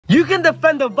You can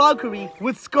defend the Valkyrie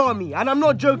with Skami, and I'm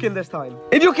not joking this time.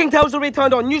 If your King Tower is already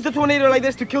turned on, use the tornado like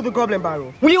this to kill the Goblin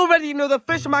Barrel. We already know the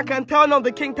Fisherman can turn on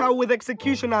the King Tower with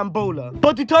Executioner and Bowler.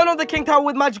 But to turn on the King Tower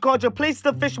with Magic Archer, place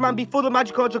the Fisherman before the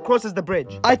Magic Archer crosses the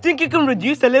bridge. I think you can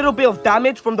reduce a little bit of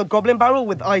damage from the Goblin Barrel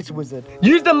with Ice Wizard.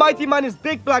 Use the Mighty Miner's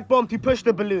Big Black Bomb to push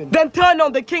the balloon. Then turn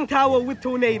on the King Tower with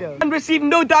Tornado and receive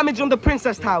no damage on the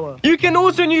Princess Tower. You can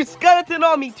also use Skeleton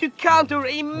Army to counter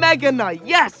a Mega Knight.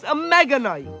 Yes, a Mega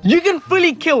Knight. You can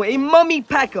fully kill a Mummy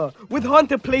P.E.K.K.A. with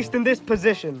Hunter placed in this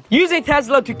position. Use a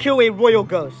Tesla to kill a Royal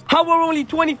Ghost. How are only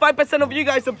 25% of you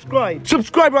guys subscribed?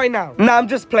 Subscribe right now. Nah, I'm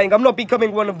just playing. I'm not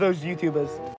becoming one of those YouTubers.